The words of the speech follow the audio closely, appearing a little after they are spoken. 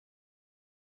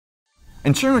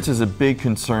Insurance is a big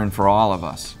concern for all of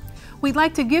us. We'd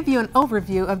like to give you an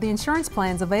overview of the insurance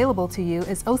plans available to you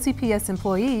as OCPS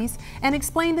employees and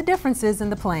explain the differences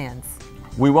in the plans.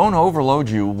 We won't overload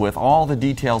you with all the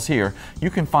details here.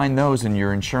 You can find those in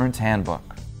your insurance handbook.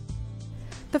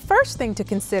 The first thing to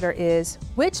consider is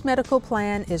which medical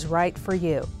plan is right for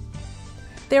you.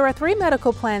 There are 3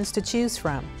 medical plans to choose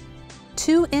from.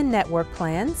 2 in-network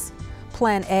plans,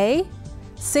 Plan A,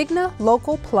 Cigna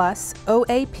Local Plus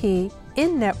OAP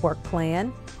in-network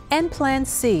plan, and Plan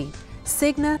C,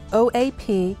 Cigna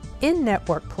OAP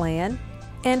in-network plan,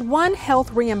 and 1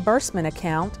 health reimbursement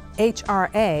account,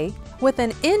 HRA, with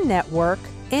an in-network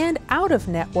and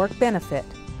out-of-network benefit.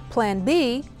 Plan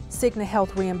B, Cigna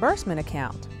Health Reimbursement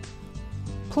Account.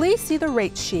 Please see the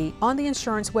rate sheet on the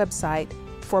insurance website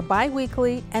for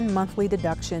biweekly and monthly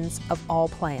deductions of all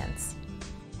plans.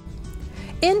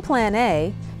 In Plan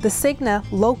A, the Cigna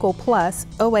Local Plus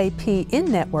OAP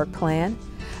in-network plan,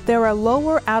 there are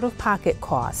lower out-of-pocket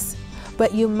costs,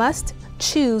 but you must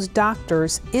choose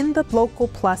doctors in the Local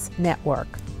Plus network.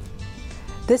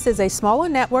 This is a smaller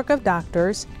network of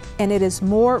doctors, and it is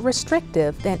more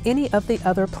restrictive than any of the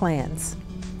other plans.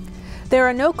 There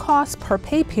are no costs per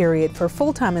pay period for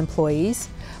full-time employees,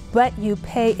 but you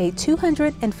pay a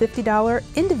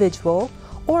 $250 individual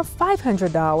or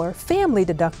 $500 family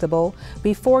deductible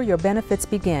before your benefits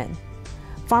begin.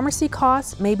 Pharmacy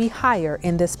costs may be higher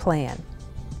in this plan.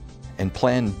 In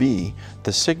Plan B,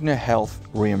 the Cigna Health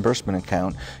Reimbursement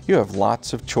Account, you have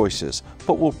lots of choices,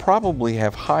 but will probably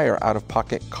have higher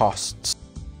out-of-pocket costs.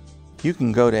 You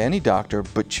can go to any doctor,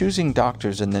 but choosing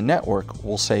doctors in the network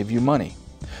will save you money.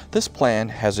 This plan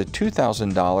has a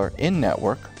 $2,000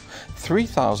 in-network,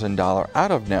 $3,000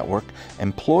 out-of-network,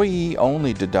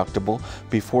 employee-only deductible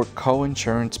before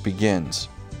co-insurance begins.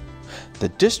 The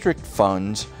district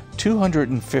funds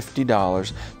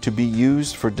 $250 to be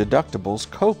used for deductibles,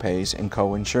 co-pays, and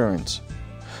co-insurance.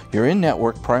 Your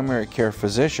in-network primary care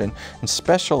physician and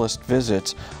specialist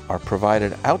visits are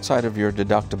provided outside of your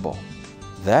deductible.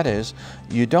 That is,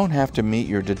 you don't have to meet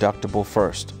your deductible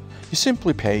first. You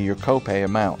simply pay your co-pay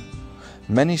amount.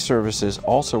 Many services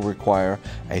also require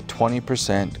a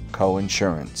 20%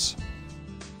 co-insurance.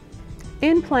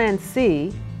 In Plan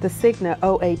C, the Cigna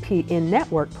OAP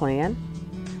in-network plan,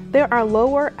 there are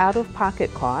lower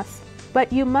out-of-pocket costs,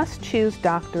 but you must choose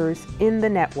doctors in the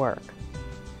network.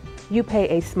 You pay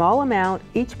a small amount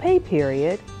each pay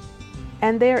period,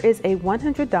 and there is a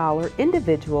 $100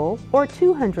 individual or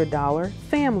 $200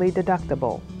 family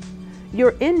deductible.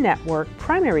 Your in-network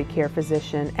primary care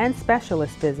physician and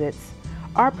specialist visits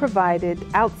are provided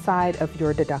outside of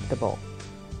your deductible.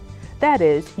 That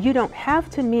is, you don't have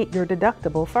to meet your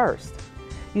deductible first.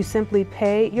 You simply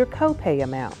pay your co-pay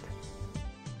amount.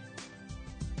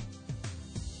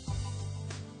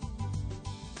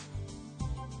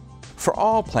 For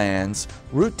all plans,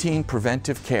 routine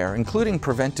preventive care, including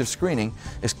preventive screening,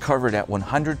 is covered at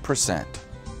 100%.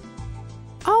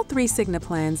 All 3 Cigna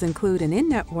plans include an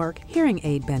in-network hearing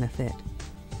aid benefit.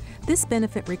 This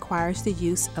benefit requires the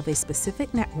use of a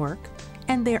specific network,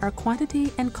 and there are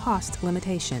quantity and cost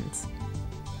limitations.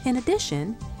 In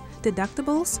addition,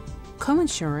 deductibles,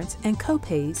 co-insurance, and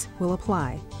co-pays will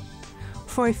apply.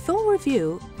 For a full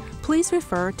review, please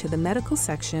refer to the medical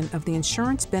section of the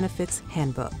Insurance Benefits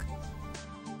Handbook.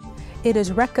 It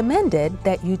is recommended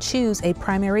that you choose a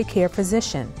primary care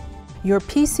physician. Your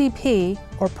PCP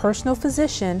or personal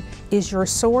physician is your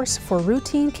source for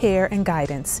routine care and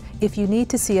guidance if you need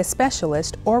to see a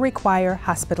specialist or require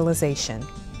hospitalization.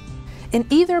 In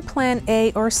either Plan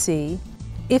A or C,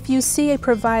 if you see a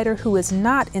provider who is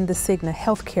not in the Cigna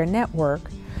healthcare network,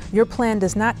 your plan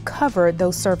does not cover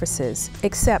those services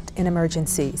except in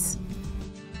emergencies.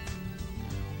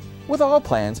 With all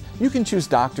plans, you can choose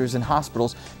doctors and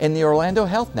hospitals in the Orlando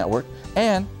Health Network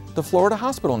and the Florida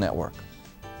Hospital Network.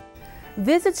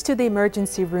 Visits to the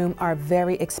emergency room are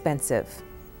very expensive.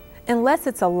 Unless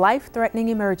it's a life-threatening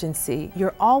emergency,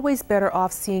 you're always better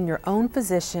off seeing your own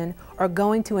physician or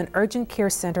going to an urgent care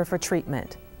center for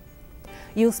treatment.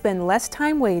 You'll spend less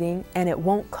time waiting and it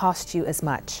won't cost you as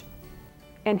much.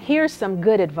 And here's some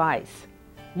good advice.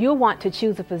 You'll want to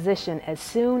choose a physician as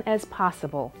soon as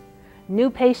possible. New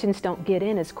patients don't get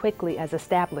in as quickly as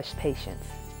established patients.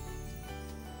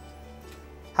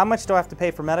 How much do I have to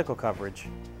pay for medical coverage?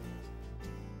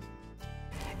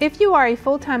 If you are a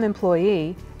full-time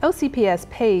employee, OCPS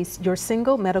pays your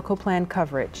single medical plan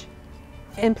coverage.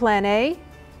 In Plan A,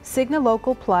 Cigna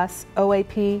Local Plus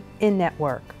OAP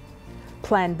in-network.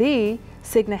 Plan B,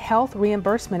 Cigna Health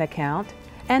Reimbursement Account,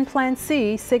 and Plan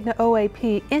C, Cigna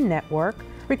OAP in-network,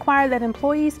 require that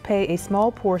employees pay a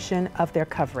small portion of their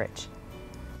coverage.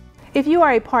 If you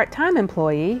are a part-time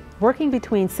employee working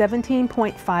between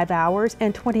 17.5 hours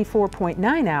and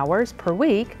 24.9 hours per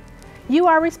week, you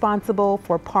are responsible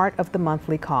for part of the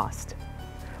monthly cost.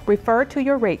 Refer to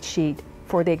your rate sheet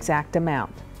for the exact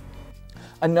amount.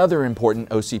 Another important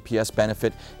OCPS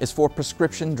benefit is for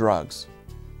prescription drugs.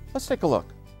 Let's take a look.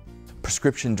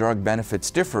 Prescription drug benefits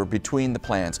differ between the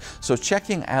plans, so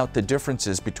checking out the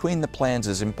differences between the plans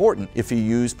is important if you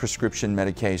use prescription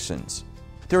medications.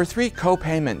 There are 3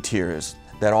 co-payment tiers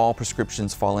that all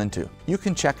prescriptions fall into. You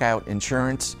can check out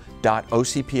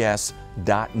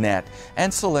insurance.ocps.net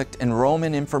and select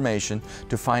enrollment information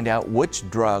to find out which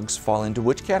drugs fall into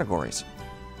which categories.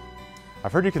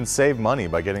 I've heard you can save money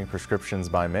by getting prescriptions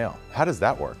by mail. How does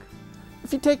that work?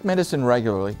 If you take medicine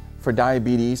regularly, for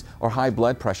diabetes or high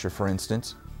blood pressure for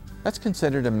instance, that's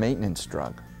considered a maintenance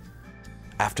drug.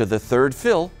 After the 3rd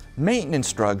fill,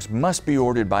 maintenance drugs must be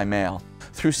ordered by mail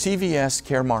through CVS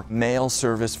Caremark Mail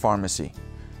Service Pharmacy,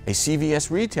 a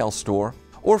CVS retail store,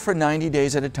 or for 90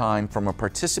 days at a time from a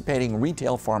participating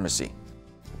retail pharmacy.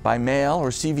 By mail or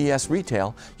CVS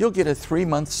retail, you'll get a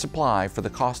 3-month supply for the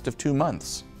cost of 2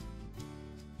 months.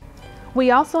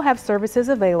 We also have services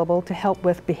available to help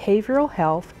with behavioral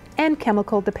health and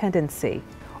chemical dependency.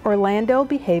 Orlando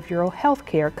Behavioral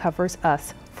Healthcare covers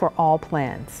us for all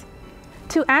plans.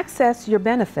 To access your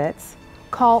benefits,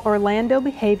 call Orlando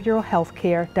Behavioral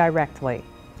Healthcare directly.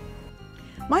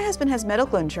 My husband has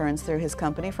medical insurance through his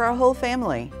company for our whole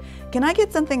family. Can I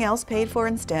get something else paid for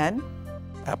instead?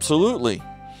 Absolutely.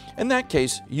 In that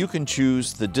case, you can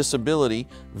choose the Disability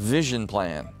Vision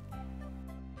Plan.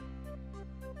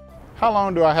 How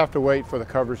long do I have to wait for the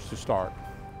coverage to start?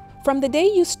 From the day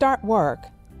you start work,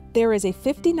 there is a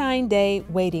 59-day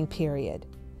waiting period.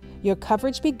 Your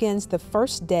coverage begins the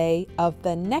first day of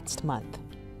the next month.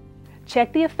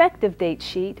 Check the effective date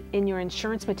sheet in your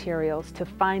insurance materials to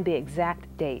find the exact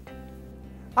date.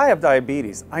 I have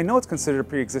diabetes. I know it's considered a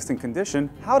pre-existing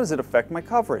condition. How does it affect my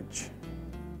coverage?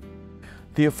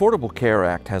 The Affordable Care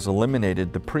Act has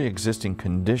eliminated the pre-existing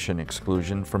condition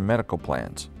exclusion from medical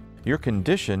plans. Your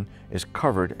condition is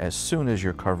covered as soon as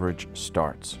your coverage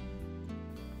starts.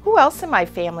 Who else in my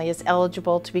family is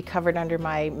eligible to be covered under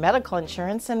my medical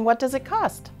insurance, and what does it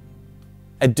cost?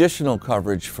 Additional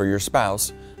coverage for your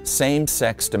spouse,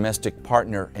 same-sex domestic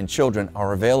partner, and children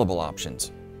are available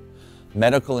options.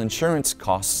 Medical insurance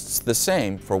costs the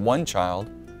same for one child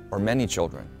or many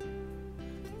children.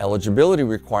 Eligibility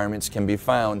requirements can be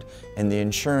found in the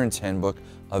insurance handbook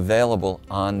available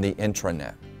on the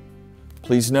intranet.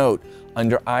 Please note,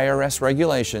 under IRS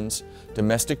regulations,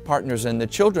 domestic partners and the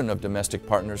children of domestic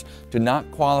partners do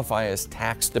not qualify as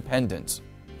tax dependents.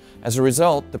 As a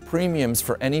result, the premiums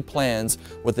for any plans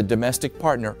with a domestic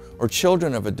partner or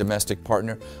children of a domestic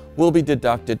partner will be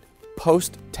deducted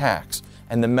post-tax,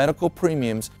 and the medical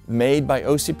premiums made by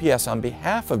OCPS on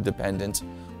behalf of dependents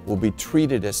will be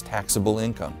treated as taxable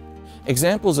income.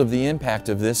 Examples of the impact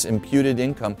of this imputed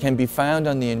income can be found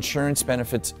on the Insurance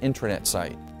Benefits intranet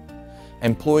site.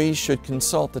 Employees should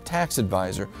consult a tax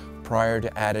advisor prior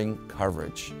to adding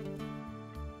coverage.